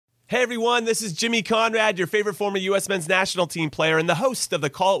Hey everyone, this is Jimmy Conrad, your favorite former U.S. men's national team player and the host of the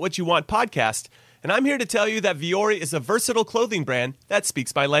Call It What You Want podcast. And I'm here to tell you that Vuori is a versatile clothing brand that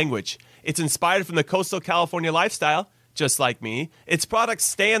speaks my language. It's inspired from the coastal California lifestyle, just like me. Its products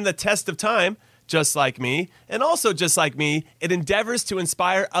stand the test of time, just like me. And also just like me, it endeavors to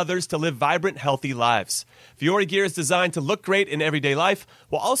inspire others to live vibrant, healthy lives. Vuori gear is designed to look great in everyday life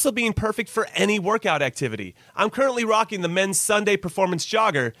while also being perfect for any workout activity. I'm currently rocking the men's Sunday Performance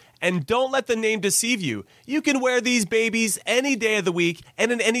Jogger, and don't let the name deceive you. You can wear these babies any day of the week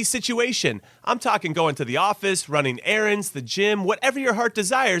and in any situation. I'm talking going to the office, running errands, the gym, whatever your heart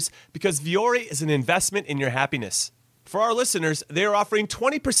desires, because Vuori is an investment in your happiness. For our listeners, they are offering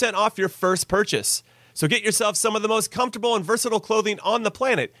 20% off your first purchase. So get yourself some of the most comfortable and versatile clothing on the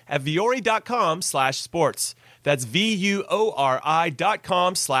planet at vuori.com/sports. That's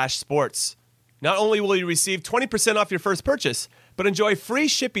VUORI.com/sports. Not only will you receive 20% off your first purchase, but enjoy free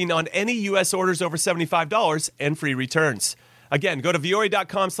shipping on any U.S. orders over $75 and free returns. Again, go to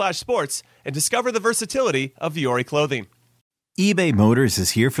vuori.com/sports and discover the versatility of Vuori clothing. eBay Motors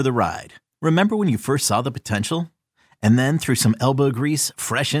is here for the ride. Remember when you first saw the potential? And then through some elbow grease,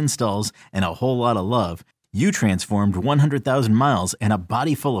 fresh installs, and a whole lot of love, you transformed 100,000 miles and a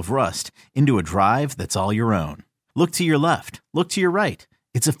body full of rust into a drive that's all your own. Look to your left. Look to your right.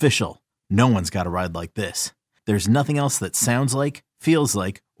 It's official. No one's got a ride like this. There's nothing else that sounds like, feels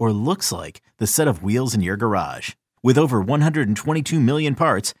like, or looks like the set of wheels in your garage. With over 122 million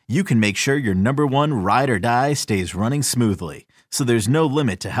parts, you can make sure your number one ride or die stays running smoothly, so there's no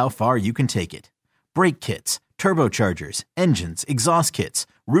limit to how far you can take it. Brake kits, turbochargers, engines, exhaust kits,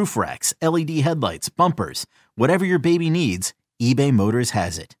 roof racks, LED headlights, bumpers, whatever your baby needs, eBay Motors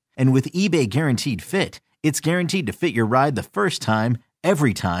has it. And with eBay Guaranteed Fit, it's guaranteed to fit your ride the first time,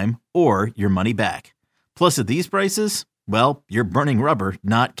 every time, or your money back. Plus at these prices, well, you're burning rubber,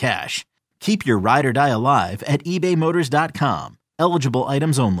 not cash. Keep your ride or die alive at ebaymotors.com. Eligible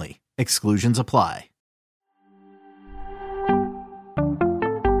items only. Exclusions apply.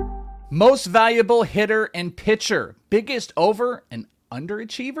 Most valuable hitter and pitcher, biggest over and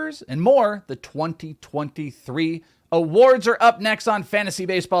underachievers, and more. The 2023 awards are up next on Fantasy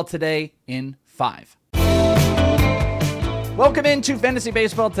Baseball Today in 5. Welcome into Fantasy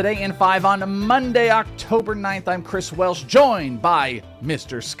Baseball Today in 5 on Monday, October 9th. I'm Chris Welsh, joined by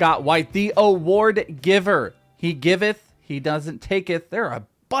Mr. Scott White, the award giver. He giveth, he doesn't taketh. There are a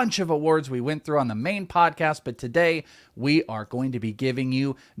bunch of awards we went through on the main podcast, but today we are going to be giving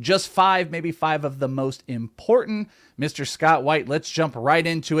you just 5, maybe 5 of the most important. Mr. Scott White, let's jump right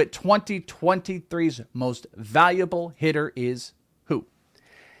into it. 2023's most valuable hitter is who?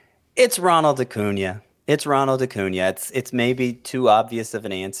 It's Ronald Acuna. It's Ronald Acuna. It's maybe too obvious of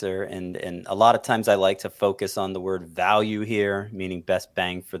an answer, and a lot of times I like to focus on the word value here, meaning best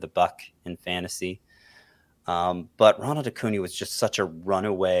bang for the buck in fantasy. But Ronald Acuna was just such a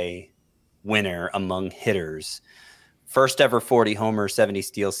runaway winner among hitters. First ever 40 homer, 70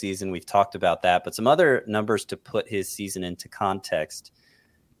 steal season. We've talked about that, but some other numbers to put his season into context.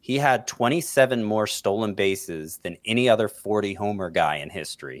 He had 27 more stolen bases than any other 40 homer guy in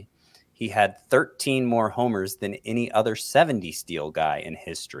history. He had 13 more homers than any other 70 steal guy in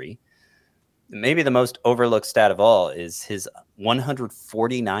history. Maybe the most overlooked stat of all is his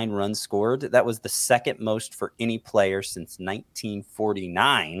 149 runs scored. That was the second most for any player since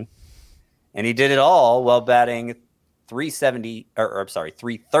 1949. And he did it all while batting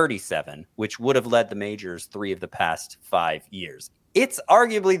 337, which would have led the majors 3 of the past 5 years. It's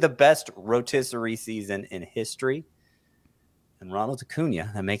arguably the best rotisserie season in history. And Ronald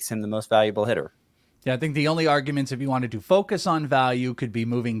Acuna, that makes him the most valuable hitter. Yeah, I think the only arguments, if you wanted to focus on value, could be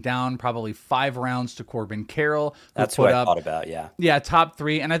moving down probably 5 rounds to Corbin Carroll. That's what I thought about, yeah. Yeah, top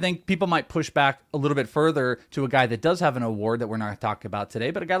 3. And I think people might push back a little bit further to a guy that does have an award that we're not going to talk about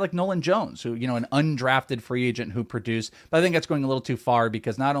today, but a guy like Nolan Jones, who, an undrafted free agent who produced. But I think that's going a little too far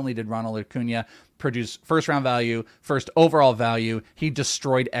because not only did Ronald Acuna produce first round value, first overall value, he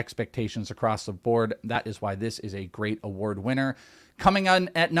destroyed expectations across the board. That is why this is a great award winner. Coming on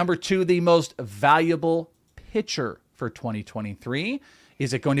at number 2, the most valuable pitcher for 2023.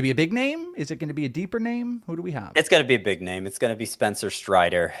 Is it going to be a big name? Is it going to be a deeper name? Who do we have? It's going to be a big name. It's going to be Spencer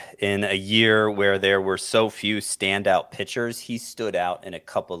Strider. In a year where there were so few standout pitchers, he stood out in a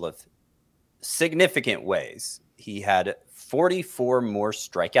couple of significant ways. He had 44 more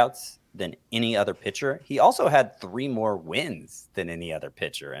strikeouts than any other pitcher. He also had 3 more wins than any other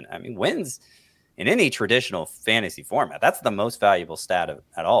pitcher. And I mean, wins in any traditional fantasy format, that's the most valuable stat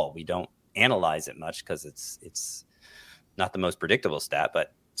at all. We don't analyze it much because it's not the most predictable stat,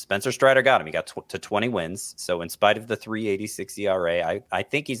 but Spencer Strider got him. He got to 20 wins. So in spite of the 3.86 ERA, I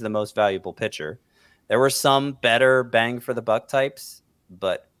think he's the most valuable pitcher. There were some better bang for the buck types,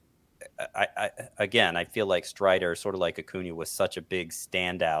 but I feel like Strider, sort of like Acuna, was such a big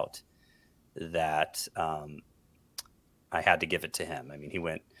standout that I had to give it to him. I mean,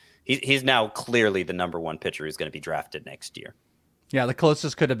 he's now clearly the number one pitcher who's going to be drafted next year. Yeah, the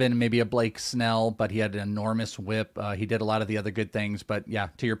closest could have been maybe a Blake Snell, but he had an enormous whip. He did a lot of the other good things. But yeah,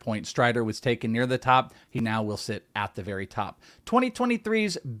 to your point, Strider was taken near the top. He now will sit at the very top.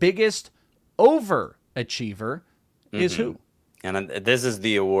 2023's biggest overachiever is who? And this is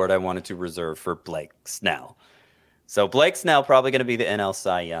the award I wanted to reserve for Blake Snell. So Blake Snell probably going to be the NL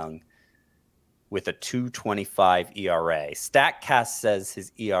Cy Young with a 2.25 ERA. StatCast says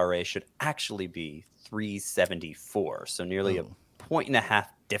his ERA should actually be 3.74. So nearly a 1.5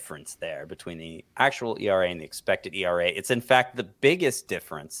 difference there between the actual ERA and the expected ERA. It's in fact the biggest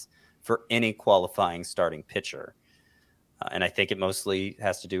difference for any qualifying starting pitcher. And I think it mostly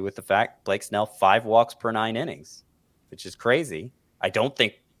has to do with the fact Blake Snell, 5 walks per 9 innings, which is crazy.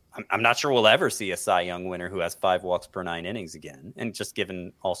 I'm not sure we'll ever see a Cy Young winner who has 5 walks per 9 innings again. And just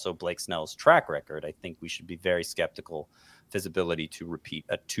given also Blake Snell's track record, I think we should be very skeptical of his ability to repeat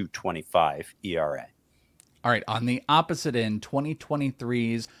a 2.25 ERA. All right, on the opposite end,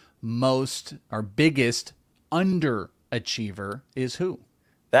 2023's biggest underachiever is who?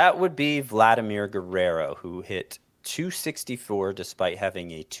 That would be Vladimir Guerrero, who hit 264 despite having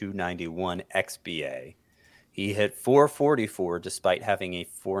a 291 xBA. He hit 444 despite having a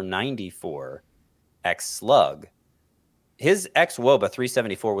 494 xSlug. His xWOBA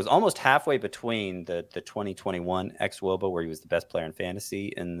 374 was almost halfway between the 2021 xWOBA, where he was the best player in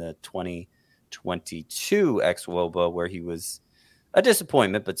fantasy, and the 2022 xWOBA, where he was a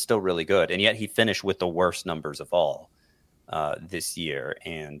disappointment, but still really good. And yet he finished with the worst numbers of all this year.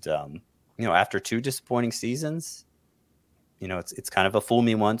 And, after 2 disappointing seasons, it's kind of a fool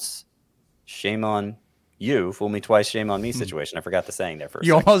me once, shame on you, fool me twice, shame on me situation. I forgot the saying there first.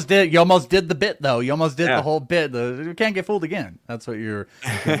 You almost did the bit, though. You almost did the whole bit. You can't get fooled again. That's what you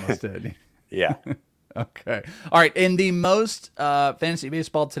almost did. Yeah. Okay. All right. In the most Fantasy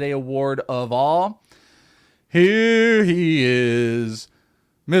Baseball Today award of all, here he is,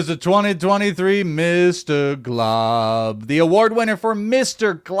 Mr. 2023, Mr. Glob. The award winner for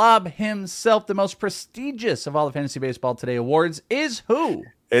Mr. Glob himself, the most prestigious of all the Fantasy Baseball Today awards, is who?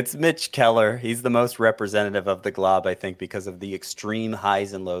 It's Mitch Keller. He's the most representative of the Glob, I think, because of the extreme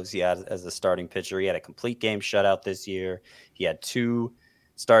highs and lows he had as a starting pitcher. He had a complete game shutout this year. He had 2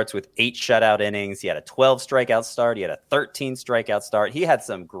 starts with 8 shutout innings. He had a 12 strikeout start. He had a 13 strikeout start. He had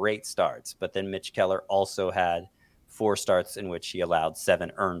some great starts, but then Mitch Keller also had 4 starts in which he allowed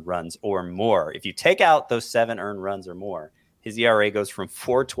 7 earned runs or more. If you take out those 7 earned runs or more, his ERA goes from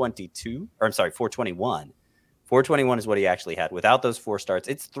 4.21. 4.21 is what he actually had. Without those 4 starts,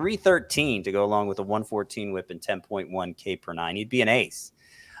 it's 3.13 to go along with a 1.14 whip and 10.1 K per 9. He'd be an ace.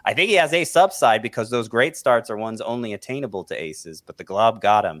 I think he has ace upside because those great starts are ones only attainable to aces, but the Glob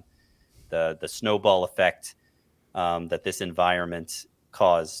got him. The snowball effect that this environment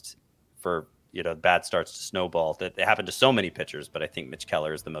caused for bad starts to snowball, that it happened to so many pitchers, but I think Mitch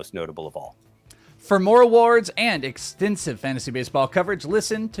Keller is the most notable of all. For more awards and extensive fantasy baseball coverage,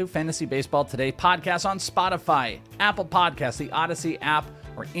 listen to Fantasy Baseball Today podcast on Spotify, Apple Podcasts, the Odyssey app,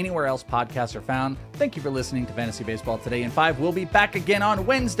 or anywhere else podcasts are found. Thank you for listening to Fantasy Baseball Today in 5. We'll be back again on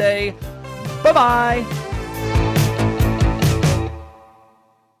Wednesday. Bye-bye.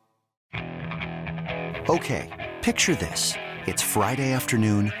 Okay, picture this. It's Friday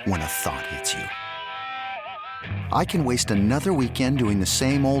afternoon when a thought hits you. I can waste another weekend doing the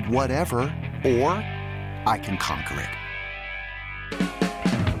same old whatever, or I can conquer it.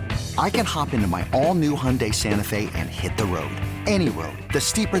 I can hop into my all-new Hyundai Santa Fe and hit the road. Any road. The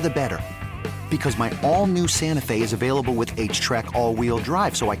steeper, the better. Because my all-new Santa Fe is available with H-Track all-wheel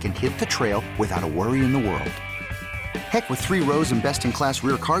drive, so I can hit the trail without a worry in the world. Heck, with 3 rows and best-in-class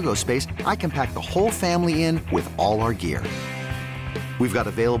rear cargo space, I can pack the whole family in with all our gear. We've got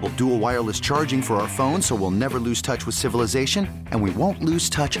available dual wireless charging for our phones, so we'll never lose touch with civilization, and we won't lose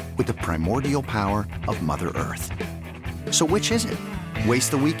touch with the primordial power of Mother Earth. So which is it?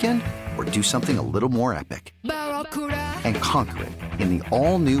 Waste the weekend or do something a little more epic? And conquer it in the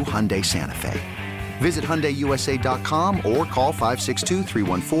all-new Hyundai Santa Fe. Visit HyundaiUSA.com or call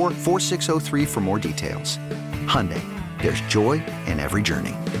 562-314-4603 for more details. Hyundai, there's joy in every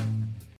journey.